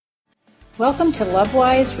Welcome to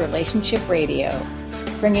Lovewise Relationship Radio,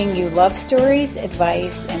 bringing you love stories,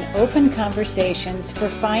 advice, and open conversations for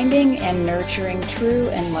finding and nurturing true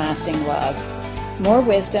and lasting love. More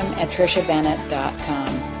wisdom at TrishaBennett.com.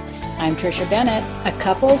 I'm Trisha Bennett, a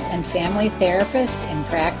couples and family therapist in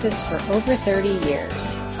practice for over 30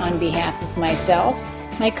 years. On behalf of myself,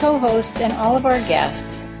 my co-hosts, and all of our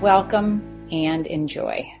guests, welcome and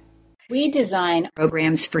enjoy. We design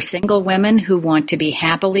programs for single women who want to be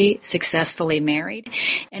happily, successfully married,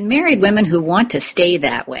 and married women who want to stay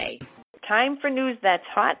that way. Time for news that's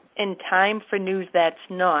hot and time for news that's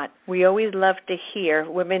not. We always love to hear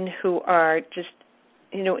women who are just,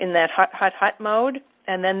 in that hot mode.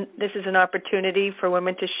 And then this is an opportunity for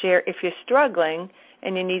women to share if you're struggling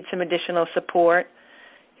and you need some additional support.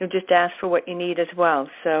 Just ask for what you need as well.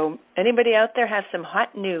 So anybody out there has some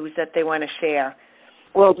hot news that they want to share?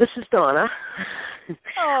 Well, this is Donna.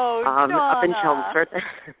 Oh, Donna. Up in Chelmsford.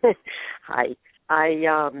 Hi.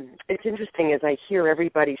 It's interesting as I hear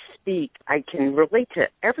everybody speak, I can relate to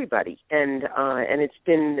everybody, and it's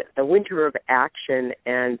been a winter of action,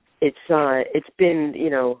 and it's been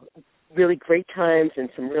really great times and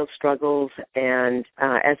some real struggles. And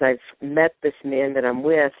as I've met this man that I'm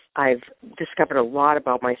with, I've discovered a lot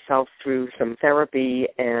about myself through some therapy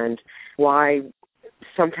and why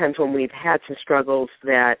sometimes when we've had some struggles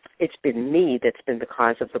that it's been me that's been the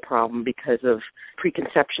cause of the problem because of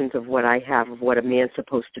preconceptions of what I have of what a man's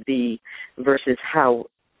supposed to be versus how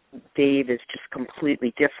Dave is just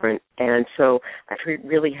completely different. And so I've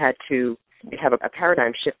really had to have a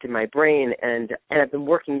paradigm shift in my brain, and I've been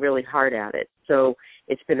working really hard at it. So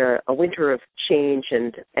it's been a winter of change,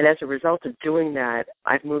 and as a result of doing that,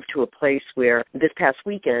 I've moved to a place where this past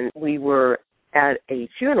weekend we were at a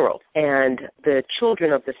funeral, and the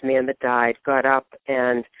children of this man that died got up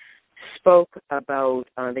and spoke about,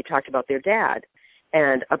 they talked about their dad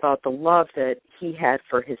and about the love that he had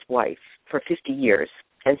for his wife for 50 years.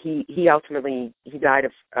 And he ultimately died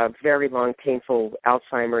of a very long, painful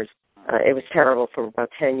Alzheimer's. It was terrible for about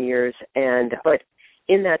 10 years. But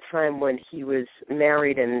in that time when he was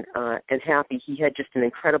married and happy, he had just an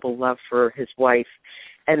incredible love for his wife.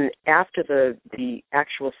 And after the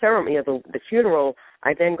actual ceremony of the funeral,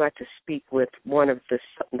 I then got to speak with one of the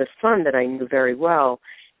son that I knew very well,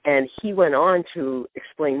 and he went on to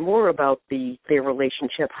explain more about their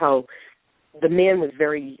relationship, how the man was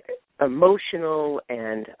very emotional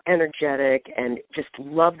and energetic and just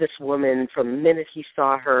loved this woman from the minute he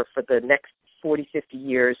saw her for the next 40, 50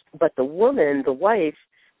 years. But the woman, the wife,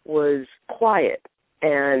 was quiet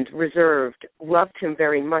and reserved, loved him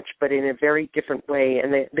very much, but in a very different way.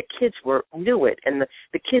 And the kids knew it, and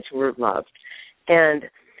the kids were loved. And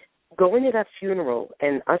going to that funeral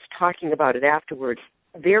and us talking about it afterwards,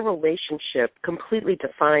 their relationship completely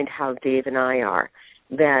defined how Dave and I are,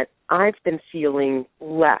 that I've been feeling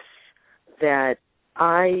less, that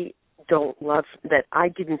I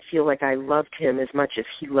didn't feel like I loved him as much as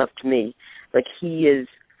he loved me. Like he is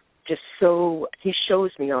just he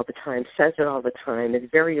shows me all the time, says it all the time, is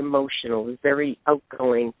very emotional, is very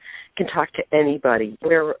outgoing, can talk to anybody,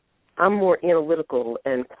 where I'm more analytical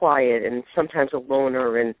and quiet and sometimes a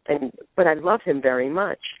loner, but I love him very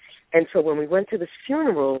much. And so when we went to this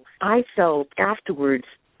funeral, I felt afterwards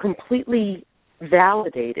completely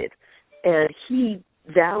validated, and he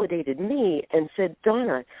validated me and said,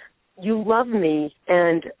 Donna, you love me,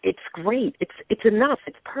 and it's great. It's enough.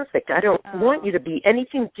 It's perfect. I don't want you to be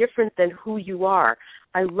anything different than who you are.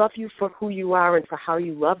 I love you for who you are and for how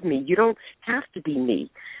you love me. You don't have to be me.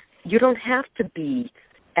 You don't have to be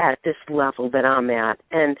at this level that I'm at.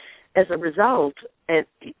 And as a result, and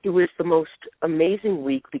it was the most amazing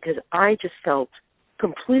week because I just felt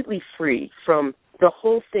completely free from the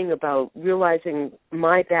whole thing about realizing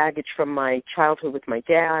my baggage from my childhood with my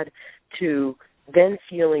dad to then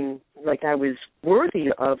feeling like I was worthy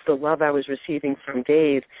of the love I was receiving from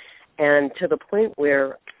Dave, and to the point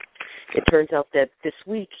where it turns out that this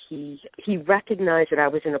week he recognized that I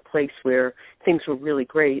was in a place where things were really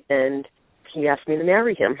great, and he asked me to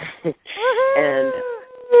marry him. and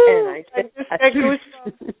I said,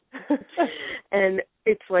 and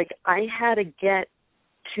it's like I had to get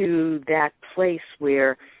to that place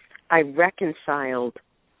where I reconciled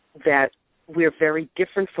that we're very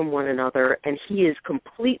different from one another, and he is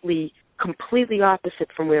completely opposite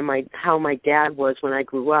from how my dad was when I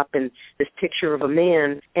grew up, and this picture of a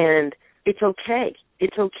man, and it's okay.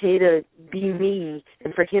 It's okay to be me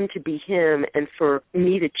and for him to be him and for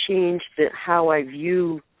me to change how I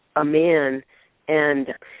view a man, and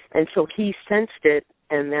so he sensed it,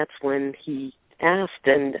 and that's when he asked,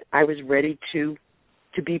 and I was ready to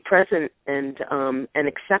be present and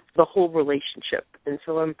accept the whole relationship. And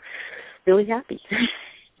so really happy.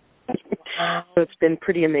 So it's been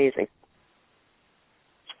pretty amazing.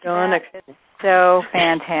 Donna, so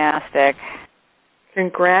fantastic.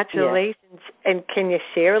 Congratulations. Yeah. And can you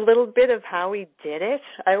share a little bit of how he did it?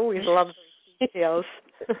 I always love those details.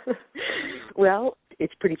 Well,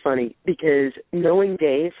 it's pretty funny because knowing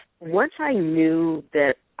Dave, once I knew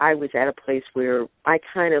that I was at a place where I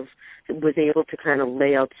kind of was able to kind of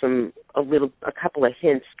lay out a couple of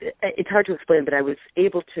hints. It's hard to explain, but I was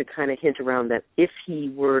able to kind of hint around that if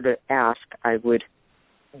he were to ask, I would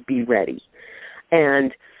be ready.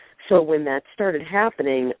 And so when that started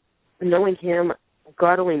happening, knowing him,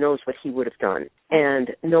 God only knows what he would have done. And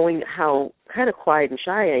knowing how kind of quiet and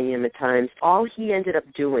shy I am at times, all he ended up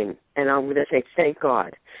doing, and I'm going to say thank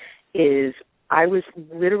God, is I was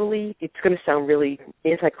literally, it's going to sound really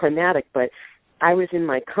anticlimactic, but I was in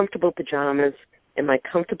my comfortable pajamas and my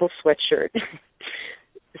comfortable sweatshirt,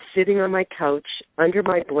 sitting on my couch, under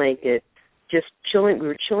my blanket, just chilling. We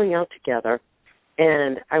were chilling out together,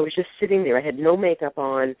 and I was just sitting there. I had no makeup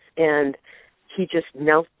on, and he just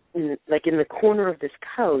knelt, in the corner of this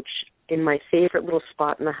couch, in my favorite little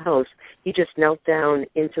spot in the house. He just knelt down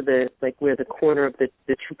into where the corner of the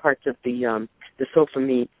two parts of the sofa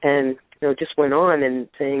meet, and just went on and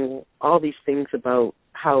saying all these things about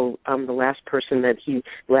how I'm the last woman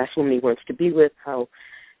he wants to be with, how,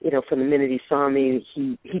 from the minute he saw me,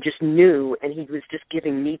 he just knew, and he was just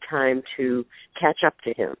giving me time to catch up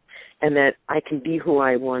to him, and that I can be who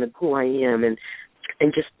I am, and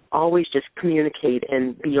just always just communicate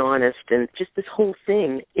and be honest, and just this whole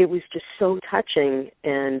thing, it was just so touching,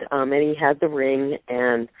 and he had the ring,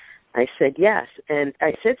 and I said yes, and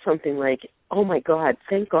I said something like, oh my God,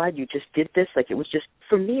 thank God you just did this. Like, it was just,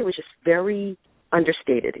 for me, it was just very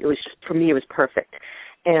understated. It was just, for me, it was perfect.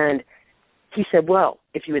 And he said, well,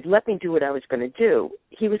 if you had let me do what I was going to do,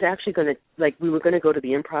 he was actually going to, we were going to go to the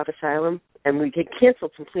Improv Asylum, and we had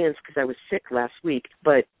canceled some plans because I was sick last week,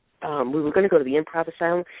 but we were going to go to the Improv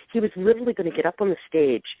Asylum. He was literally going to get up on the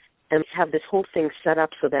stage and have this whole thing set up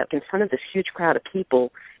so that in front of this huge crowd of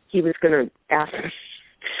people, he was going to ask me.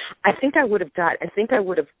 I think I would have died. I think I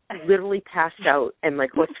would have literally passed out and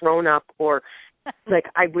or thrown up, or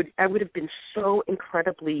I would have been so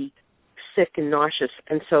incredibly sick and nauseous.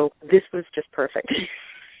 And so this was just perfect.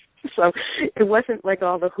 So it wasn't like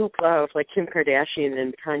all the hoopla of Kim Kardashian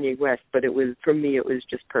and Kanye West, but for me it was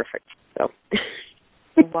just perfect. So.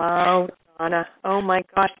 Wow, Donna. Oh my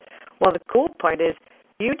gosh. Well, the cool part is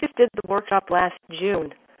you just did the workshop last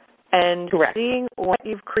June. And correct. Seeing what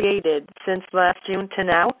you've created since last June to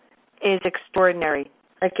now is extraordinary.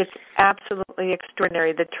 It's absolutely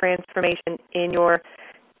extraordinary, the transformation in your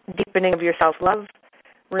deepening of your self-love,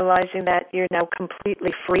 realizing that you're now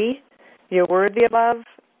completely free, you're worthy of love.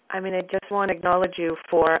 I just want to acknowledge you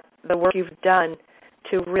for the work you've done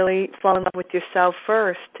to really fall in love with yourself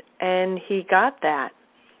first, and he got that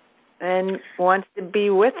and wants to be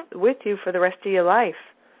with you for the rest of your life.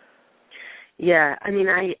 Yeah,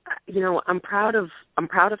 I'm proud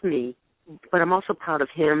of me, but I'm also proud of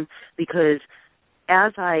him, because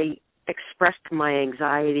as I expressed my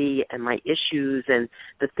anxiety and my issues and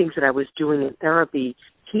the things that I was doing in therapy,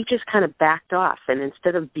 he just kind of backed off, and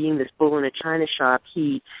instead of being this bull in a china shop,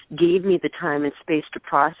 he gave me the time and space to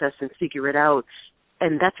process and figure it out,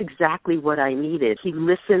 and that's exactly what I needed. He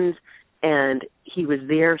listened, and he was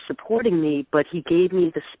there supporting me, but he gave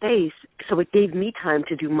me the space, so it gave me time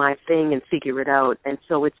to do my thing and figure it out. And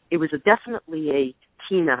so it was definitely a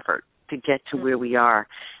team effort to get to where we are.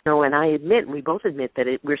 And I admit, we both admit that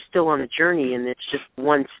we're still on a journey, and it's just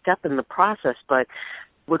one step in the process, but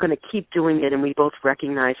we're going to keep doing it, and we both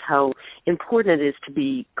recognize how important it is to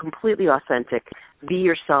be completely authentic, be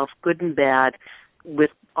yourself, good and bad,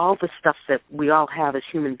 with all the stuff that we all have as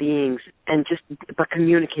human beings, and but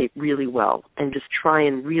communicate really well, and just try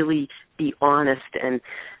and really be honest and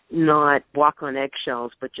not walk on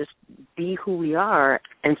eggshells, but just be who we are.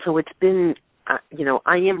 And so it's been, I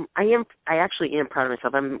actually am proud of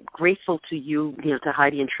myself. I'm grateful to you, to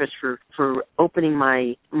Heidi and Trish for opening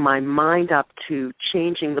my mind up to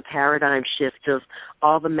changing the paradigm shift of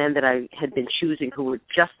all the men that I had been choosing who were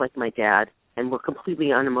just like my dad and were completely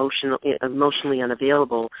emotionally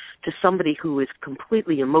unavailable, to somebody who is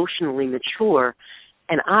completely emotionally mature.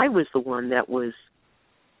 And I was the one that was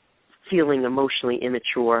feeling emotionally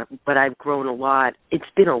immature, but I've grown a lot. It's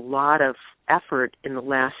been a lot of effort in the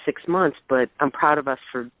last 6 months, but I'm proud of us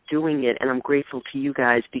for doing it, and I'm grateful to you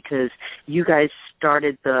guys, because you guys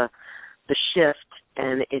started the shift,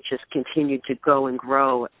 and it just continued to go and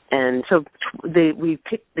grow. And so we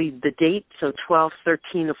picked the date, so 12,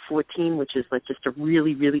 13, or 14, which is like just a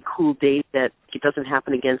really, really cool date that it doesn't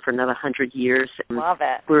happen again for another 100 years. And love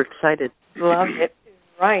it. We're excited. Love it.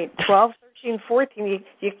 Right, 12, 13, 14.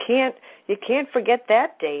 You can't forget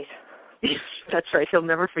that date. That's right. He'll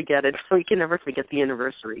never forget it. So he can never forget the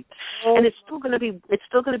anniversary. And it's still going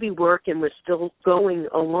to be work, and we're still going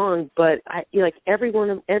along. But like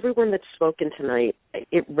everyone that's spoken tonight,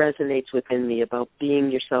 it resonates within me about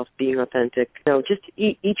being yourself, being authentic. Just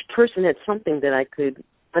each person had something that I could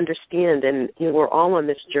understand, and we're all on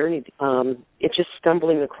this journey. It's just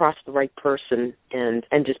stumbling across the right person and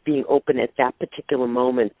just being open at that particular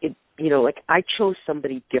moment. Like I chose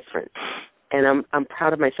somebody different. And I'm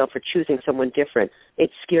proud of myself for choosing someone different. It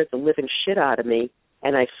scared the living shit out of me,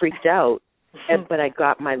 and I freaked out. But I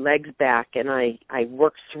got my legs back, and I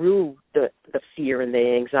worked through the fear and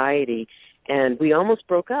the anxiety, and we almost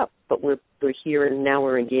broke up. But we're here, and now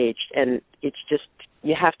we're engaged. And it's just,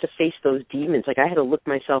 you have to face those demons. Like I had to look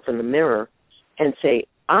myself in the mirror and say,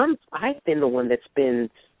 I've been the one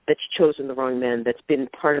that's chosen the wrong man, that's been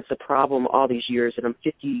part of the problem all these years, and I'm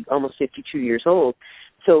almost 52 years old.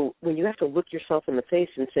 So when you have to look yourself in the face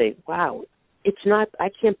and say, wow, I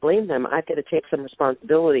can't blame them. I've got to take some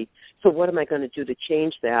responsibility. So what am I going to do to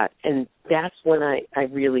change that? And that's when I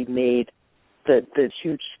really made the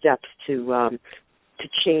huge steps to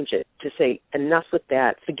change it, to say enough with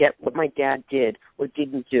that, forget what my dad did or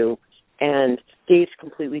didn't do. And Dave's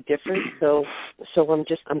completely different, so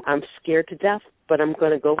I'm scared to death, but I'm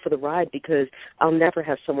going to go for the ride because I'll never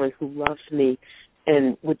have someone who loves me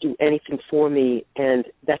and would do anything for me, and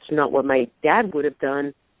that's not what my dad would have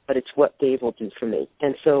done, but it's what Dave will do for me.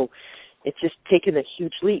 And so it's just taken a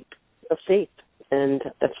huge leap of faith, and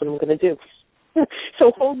that's what I'm going to do.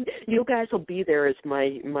 So you guys will be there as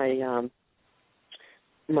my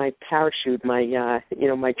parachute, my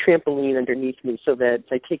trampoline underneath me, so that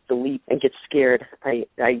if I take the leap and get scared, I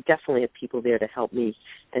definitely have people there to help me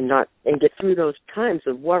and get through those times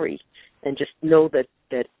of worry, and just know that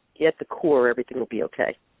at the core everything will be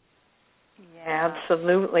okay. Yeah,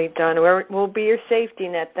 absolutely, Donna. We'll be your safety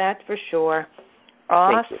net, that's for sure.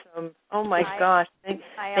 Awesome. Oh, my gosh.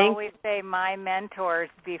 I always say my mentors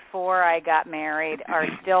before I got married are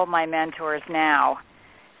still my mentors now.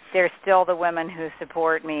 They're still the women who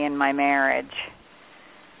support me in my marriage.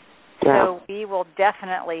 Wow. So we will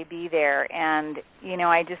definitely be there. And,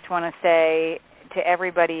 I just want to say to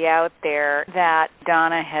everybody out there that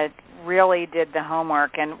Donna had really did the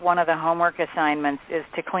homework. And one of the homework assignments is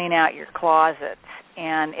to clean out your closets.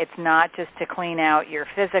 And it's not just to clean out your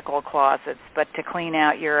physical closets, but to clean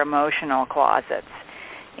out your emotional closets.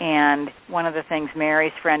 And one of the things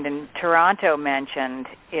Mary's friend in Toronto mentioned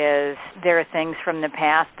is there are things from the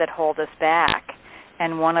past that hold us back.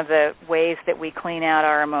 And one of the ways that we clean out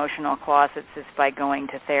our emotional closets is by going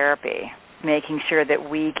to therapy, making sure that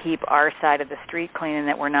we keep our side of the street clean and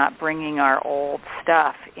that we're not bringing our old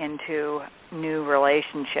stuff into new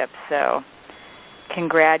relationships. So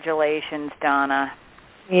congratulations, Donna.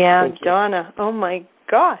 Yeah, Donna. Oh, my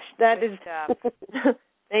gosh. That is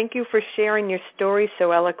thank you for sharing your story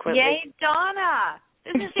so eloquently. Yay, Donna.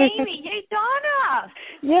 This is Amy. Yay, Donna.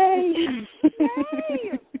 Yay.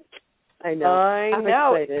 Yay. I know. I'm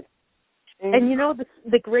excited. And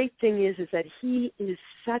the great thing is that he is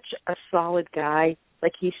such a solid guy.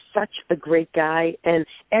 Like, he's such a great guy, and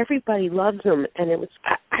everybody loves him. And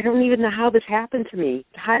I don't even know how this happened to me.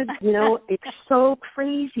 It's so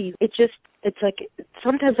crazy. It's like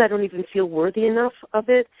sometimes I don't even feel worthy enough of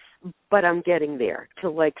it, but I'm getting there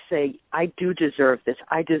to say, I do deserve this.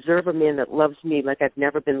 I deserve a man that loves me like I've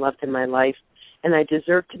never been loved in my life, and I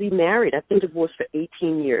deserve to be married. I've been divorced for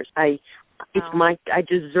 18 years. I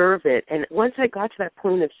deserve it. And once I got to that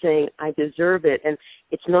point of saying I deserve it, and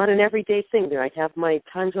it's not an everyday thing. I have my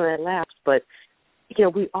times when I lapse, but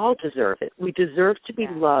we all deserve it. We deserve to be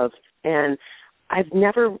loved, and I've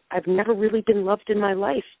never really been loved in my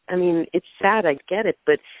life. I mean, it's sad, I get it,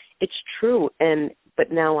 but it's true. But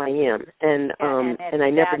now I am, and I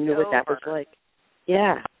never knew what that was like.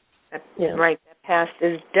 Yeah. Right. That past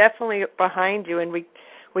is definitely behind you, and we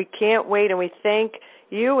can't wait, and we thank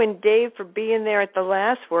you and Dave for being there at the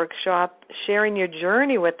last workshop, sharing your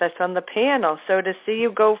journey with us on the panel. So to see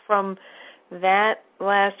you go from that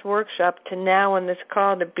last workshop to now on this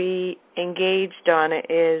call to be engaged on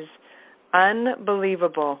it is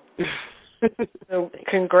unbelievable. So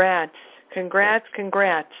congrats.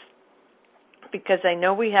 Because I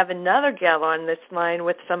know we have another gal on this line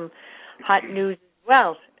with some hot news as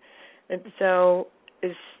well. And so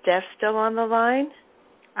is Steph still on the line?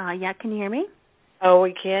 Yeah, can you hear me? Oh,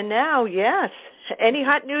 we can now, yes. Any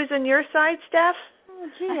hot news on your side, Steph? Oh,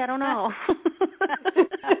 gee, I don't know.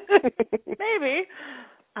 Maybe.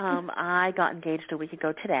 I got engaged a week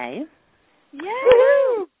ago today.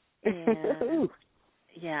 Yay! And,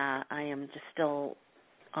 yeah, I am just still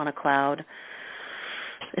on a cloud.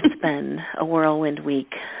 It's been a whirlwind week,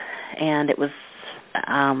 and it was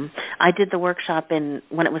I did the workshop when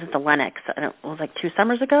it was at the Lenox. It was like 2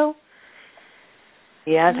 summers ago.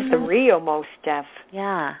 Yeah, it's 3 almost, Steph.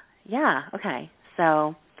 Yeah, okay.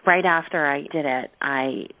 So right after I did it,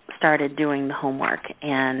 I started doing the homework,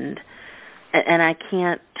 and I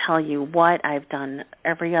can't tell you what I've done,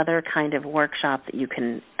 every other kind of workshop that you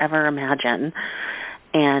can ever imagine.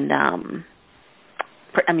 And,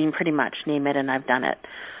 pretty much name it, and I've done it.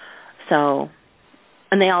 So,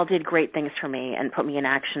 and they all did great things for me and put me in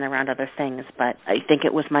action around other things, but I think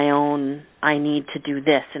it was my own, I need to do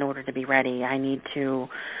this in order to be ready. I need to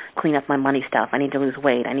clean up my money stuff. I need to lose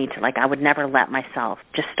weight. I would never let myself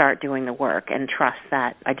just start doing the work and trust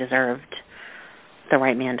that I deserved the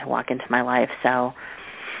right man to walk into my life. So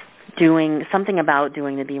doing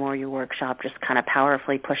the Be More You workshop just kind of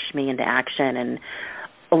powerfully pushed me into action. And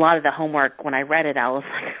a lot of the homework, when I read it, I was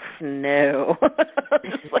like, no.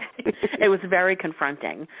 It was very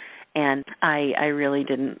confronting. And I really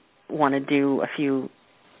didn't want to do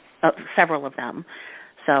several of them.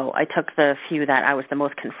 So I took the few that I was the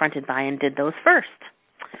most confronted by and did those first.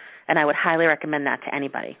 And I would highly recommend that to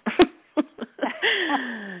anybody.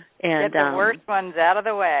 And, get the worst ones out of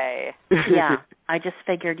the way. Yeah. I just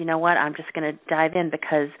figured, you know what, I'm just going to dive in,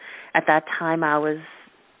 because at that time I was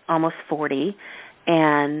almost 40,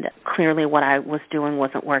 and clearly what I was doing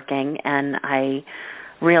wasn't working. And I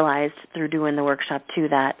realized through doing the workshop, too,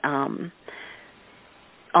 that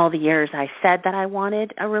all the years I said that I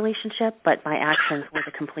wanted a relationship, but my actions were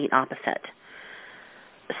the complete opposite.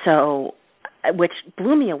 So, which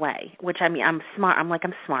blew me away, I'm smart.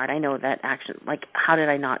 I'm smart. I know that action, how did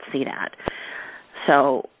I not see that?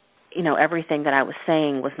 So, everything that I was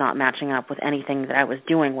saying was not matching up with anything that I was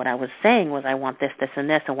doing. What I was saying was I want this, this, and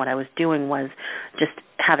this, and what I was doing was just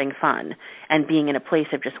having fun and being in a place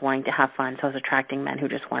of just wanting to have fun. So I was attracting men who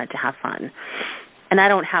just wanted to have fun. And I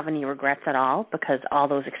don't have any regrets at all, because all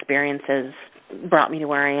those experiences brought me to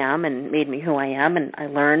where I am and made me who I am, and I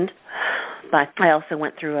learned. But I also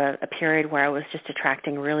went through a period where I was just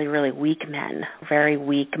attracting really, really weak men, very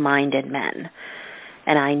weak-minded men.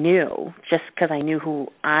 And I knew, just because I knew who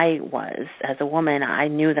I was as a woman, I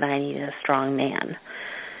knew that I needed a strong man.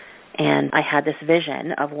 And I had this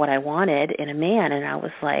vision of what I wanted in a man, and I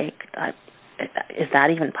was like, is that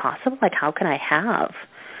even possible? How can I have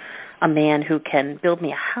a man who can build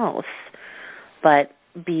me a house but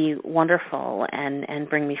be wonderful and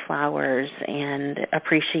bring me flowers and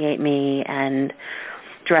appreciate me and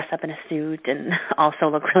dress up in a suit and also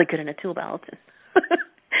look really good in a tool belt?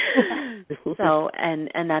 So,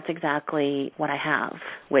 and that's exactly what I have,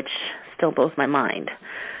 which still blows my mind.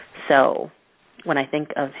 So when I think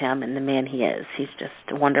of him and the man he is, he's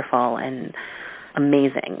just wonderful and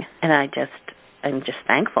amazing. And I'm just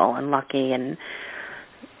thankful and lucky. And,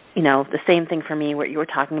 the same thing for me, what you were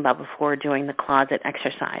talking about before, doing the closet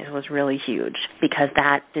exercise was really huge, because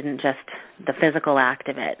that didn't just the physical act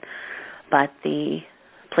of it, but the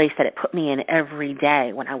place that it put me in every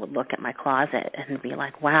day when I would look at my closet and be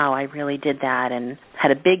like, wow, I really did that, and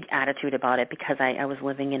had a big attitude about it, because I was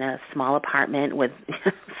living in a small apartment with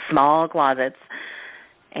small closets,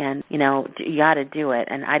 and, you got to do it.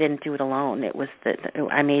 And I didn't do it alone. It was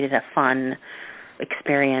I made it a fun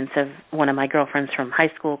experience of one of my girlfriends from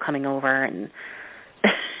high school coming over, and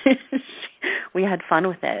we had fun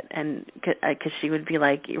with it. And because she would be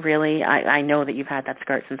like, really, I know that you've had that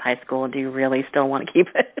skirt since high school. Do you really still want to keep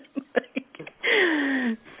it?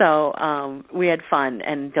 So we had fun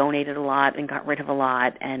and donated a lot and got rid of a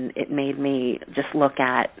lot, and it made me just look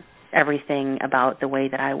at everything about the way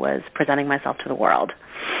that I was presenting myself to the world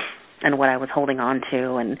and what I was holding on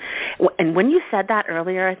to. And when you said that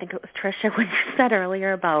earlier, I think it was Tricia, when you said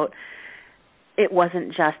earlier about it wasn't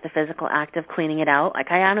just the physical act of cleaning it out,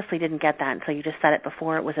 I honestly didn't get that until you just said it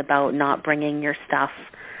before. It was about not bringing your stuff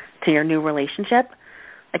to your new relationship.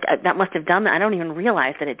 That must have done that. I don't even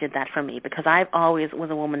realize that it did that for me, because I always was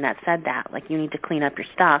a woman that said that, you need to clean up your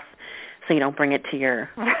stuff so you don't bring it to your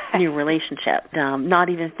new relationship. Not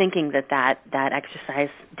even thinking that exercise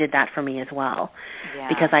did that for me as well,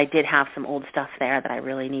 because I did have some old stuff there that I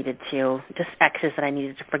really needed to, just exes that I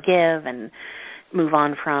needed to forgive and move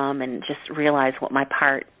on from, and just realize what my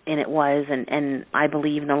part in it was. And I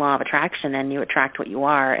believe in the law of attraction, and you attract what you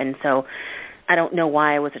are. And so I don't know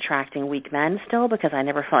why I was attracting weak men still, because I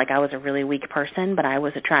never felt like I was a really weak person, but I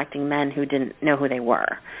was attracting men who didn't know who they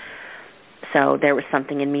were. So there was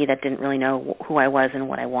something in me that didn't really know who I was and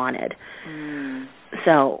what I wanted.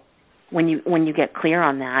 So when you get clear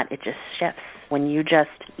on that, it just shifts. When you just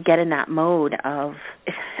get in that mode of,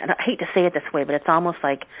 and I hate to say it this way, but it's almost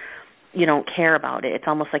like you don't care about it. It's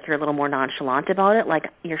almost like you're a little more nonchalant about it. Like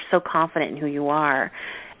you're so confident in who you are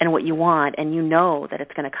and what you want, and you know that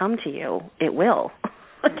it's going to come to you. It will.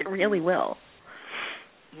 Like it really will.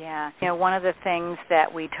 Yeah. One of the things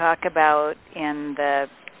that we talk about in the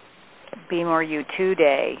Be More You 2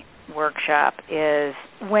 Day workshop is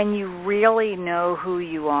when you really know who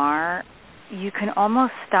you are, you can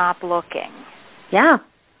almost stop looking. Yeah.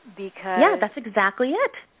 Because that's exactly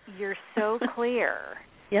it. You're so clear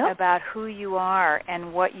about who you are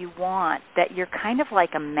and what you want that you're kind of like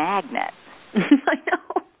a magnet. I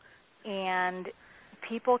know. And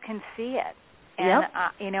people can see it.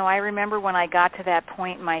 And, I remember when I got to that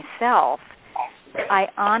point myself, I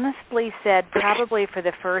honestly said probably for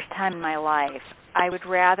the first time in my life, I would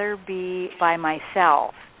rather be by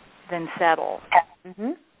myself than settle.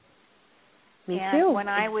 Mm-hmm. Me and too. When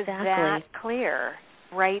I was that clear,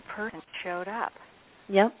 right person showed up.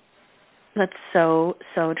 Yep. That's so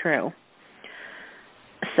true.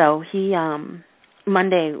 So he,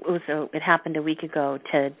 Monday, it happened a week ago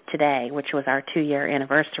to today, which was our 2-year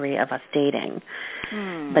anniversary of us dating.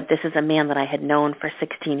 But this is a man that I had known for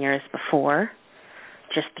 16 years before,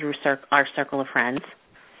 just through our circle of friends.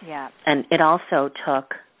 Yeah. And it also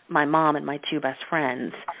took my mom and my 2 best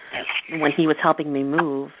friends, when he was helping me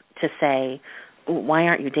move, to say, why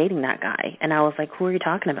aren't you dating that guy? And I was like, who are you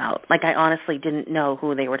talking about? Like, I honestly didn't know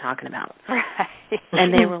who they were talking about. Right.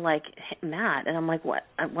 And they were like, hey, Matt. And I'm like, what?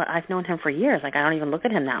 I've known him for years. Like, I don't even look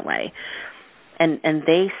at him that way. And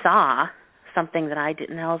they saw something that I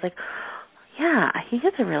didn't. And I was like, yeah, he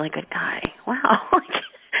is a really good guy. Wow.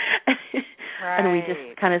 Right. And we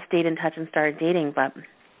just kind of stayed in touch and started dating. But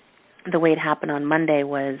the way it happened on Monday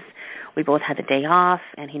was we both had the day off,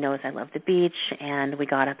 and he knows I love the beach, and we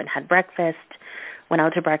got up and had breakfast, went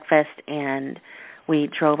out to breakfast, and we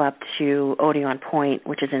drove up to Odeon Point,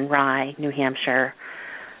 which is in Rye, New Hampshire,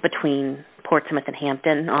 between Portsmouth and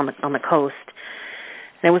Hampton on the coast.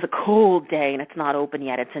 And it was a cold day, and it's not open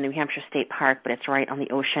yet. It's in New Hampshire State Park, but it's right on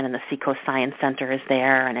the ocean, and the Seacoast Science Center is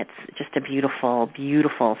there, and it's just a beautiful,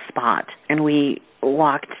 beautiful spot. And we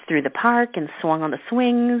walked through the park and swung on the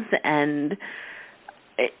swings, and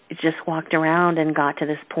it just walked around and got to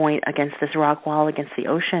this point against this rock wall against the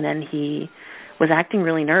ocean, and he was acting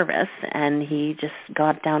really nervous, and he just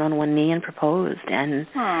got down on one knee and proposed, and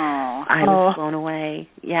I was blown away.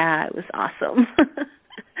 Yeah, it was awesome.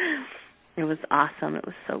 It was awesome. It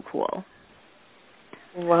was so cool.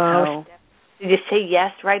 Wow. So, did you say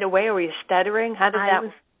yes right away, or were you stuttering? How did that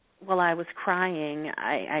work? Well, I was crying.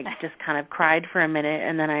 I just kind of cried for a minute,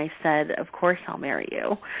 and then I said, of course I'll marry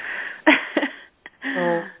you.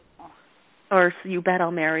 Or you bet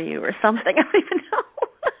I'll marry you, or something. I don't even know.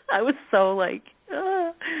 I was so like,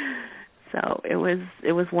 So it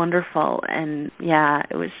was wonderful, and yeah,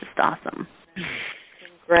 it was just awesome.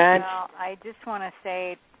 Congrats. Well, I just want to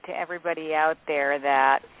say to everybody out there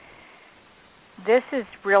that this is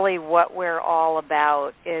really what we're all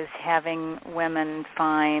about, is having women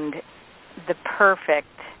find the perfect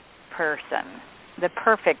person, the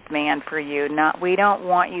perfect man for you. We don't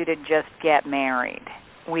want you to just get married.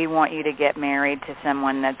 We want you to get married to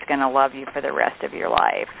someone that's going to love you for the rest of your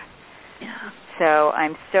life. Yeah. So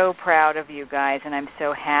I'm so proud of you guys, and I'm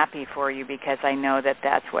so happy for you because I know that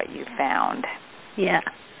that's what you found. Yeah.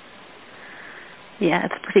 Yeah,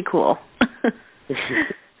 it's pretty cool.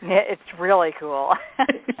 It's really cool.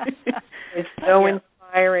 It's so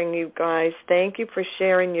inspiring, you guys. Thank you for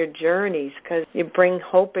sharing your journeys, because you bring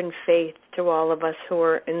hope and faith to all of us who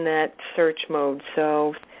are in that search mode.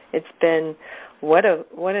 So it's been what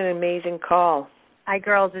an amazing call. Hi,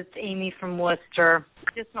 girls. It's Amy from Worcester.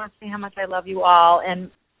 Just want to say how much I love you all.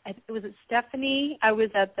 And was it Stephanie? I was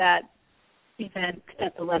at that event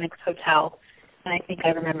at the Lennox Hotel, and I think I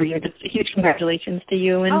remember you. Just a huge congratulations to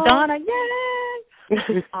you and Donna.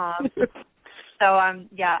 Yay!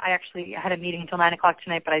 I actually had a meeting until 9 o'clock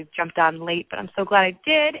tonight, but I jumped on late. But I'm so glad I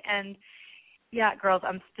did. And yeah, girls,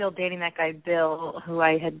 I'm still dating that guy Bill, who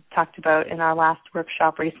I had talked about in our last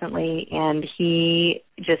workshop recently, and he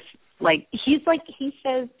just he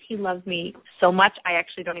says he loves me so much. I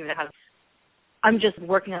actually don't even know how to. I'm just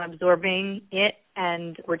working on absorbing it,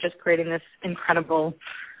 and we're just creating this incredible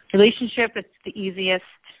relationship. It's the easiest,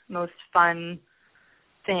 most fun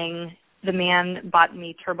thing. The man bought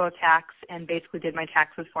me TurboTax and basically did my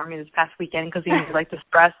taxes for me this past weekend because he knew the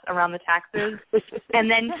stress around the taxes. But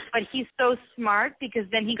he's so smart because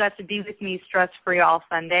then he got to be with me stress-free all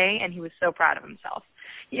Sunday, and he was so proud of himself.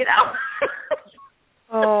 you know.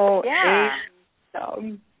 Oh, yeah. So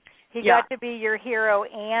he got to be your hero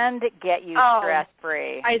and get you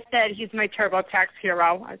stress-free. I said he's my TurboTax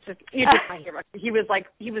hero. I said, you're just my hero. He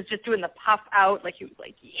was just doing the puff out, like he was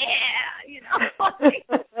like, yeah, you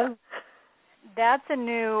know. That's a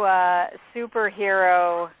new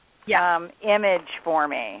superhero image for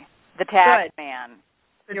me. The tax man.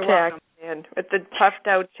 The tax man with the puffed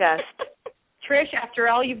out chest. Trish, after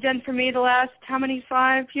all you've done for me the last,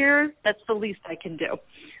 5 years, that's the least I can do.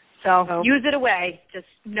 So use it away. Just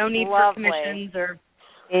no need for commissions or...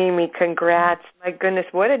 Amy, congrats. My goodness,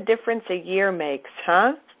 what a difference a year makes,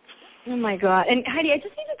 huh? Oh, my God. And, Heidi, I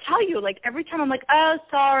just need to tell you, like, every time I'm like, oh,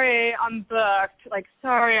 sorry, I'm booked. Like,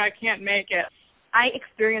 sorry, I can't make it. I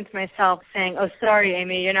experience myself saying, oh, sorry,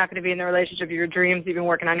 Amy, you're not going to be in the relationship of your dreams you've been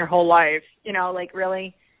working on your whole life. You know, like,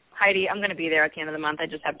 really? Heidi, I'm going to be there at the end of the month. I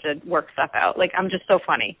just have to work stuff out. Like, I'm just so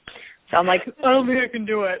funny. So I'm like, I don't think I can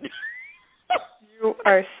do it. You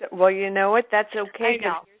are well, you know what? That's okay. I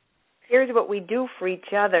know. Here's what we do for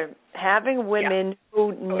each other. Having women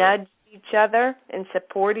who nudge each other and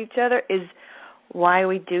support each other is why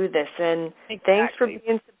we do this. And thanks for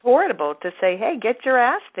being supportable to say, hey, get your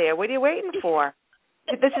ass there. What are you waiting for?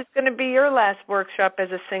 This is going to be your last workshop as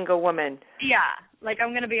a single woman. Yeah. Like, I'm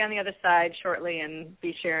going to be on the other side shortly and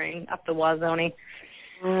be sharing up the wazoni.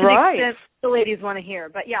 Right. To the extent the ladies want to hear.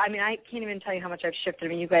 But, yeah, I mean, I can't even tell you how much I've shifted. I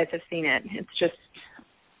mean, you guys have seen it. It's just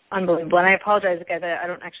unbelievable. And I apologize, guys. I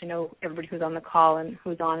don't actually know everybody who's on the call and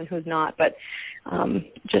who's on and who's not. But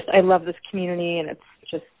just I love this community, and it's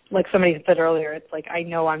just like somebody said earlier, it's like I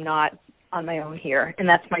know I'm not on my own here. And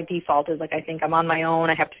that's my default is, like, I think I'm on my own.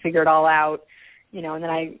 I have to figure it all out, you know, and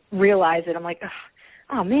then I realize it. I'm like,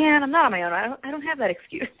 oh, man, I'm not on my own. I don't have that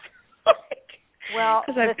excuse. Well,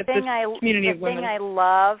 the thing I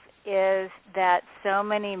love is that so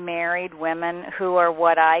many married women who are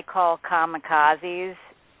what I call kamikazes,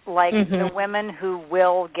 like the women who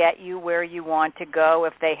will get you where you want to go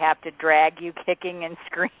if they have to drag you kicking and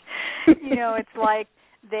screaming. You know, it's like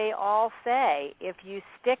they all say, if you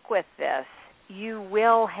stick with this, you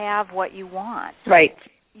will have what you want. Right.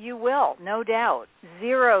 You will, no doubt,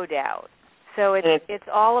 zero doubt. So it's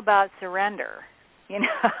all about surrender, you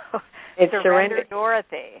know. It's surrender,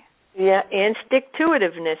 Dorothy. Yeah, and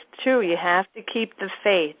stick-to-itiveness, too. You have to keep the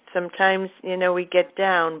faith. Sometimes, you know, we get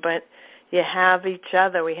down, but you have each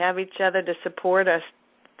other. We have each other to support us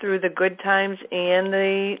through the good times and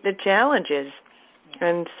the challenges.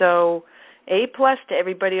 And so, A+ to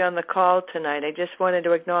everybody on the call tonight. I just wanted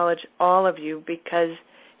to acknowledge all of you because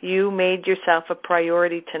you made yourself a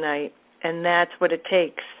priority tonight, and that's what it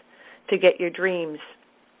takes to get your dreams.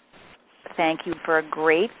 Thank you for a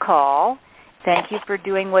great call. Thank you for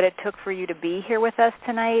doing what it took for you to be here with us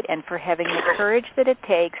tonight and for having the courage that it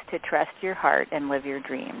takes to trust your heart and live your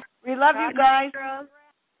dreams. We love you guys.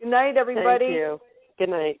 Good night, everybody. Thank you. Good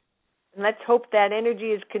night. And let's hope that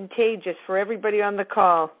energy is contagious for everybody on the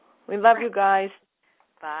call. We love you guys.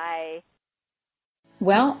 Bye.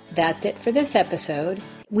 Well, that's it for this episode.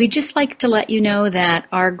 We'd just like to let you know that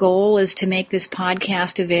our goal is to make this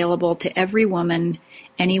podcast available to every woman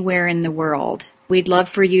anywhere in the world. We'd love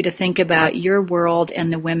for you to think about your world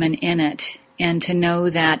and the women in it, and to know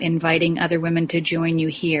that inviting other women to join you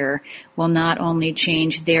here will not only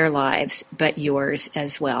change their lives, but yours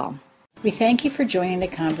as well. We thank you for joining the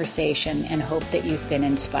conversation and hope that you've been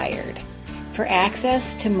inspired. For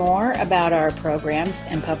access to more about our programs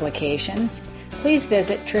and publications, please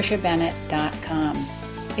visit TrishaBennett.com.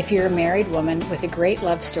 If you're a married woman with a great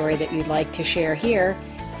love story that you'd like to share here,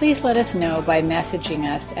 please let us know by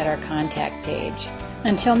messaging us at our contact page.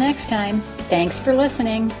 Until next time, thanks for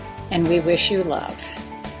listening, and we wish you love.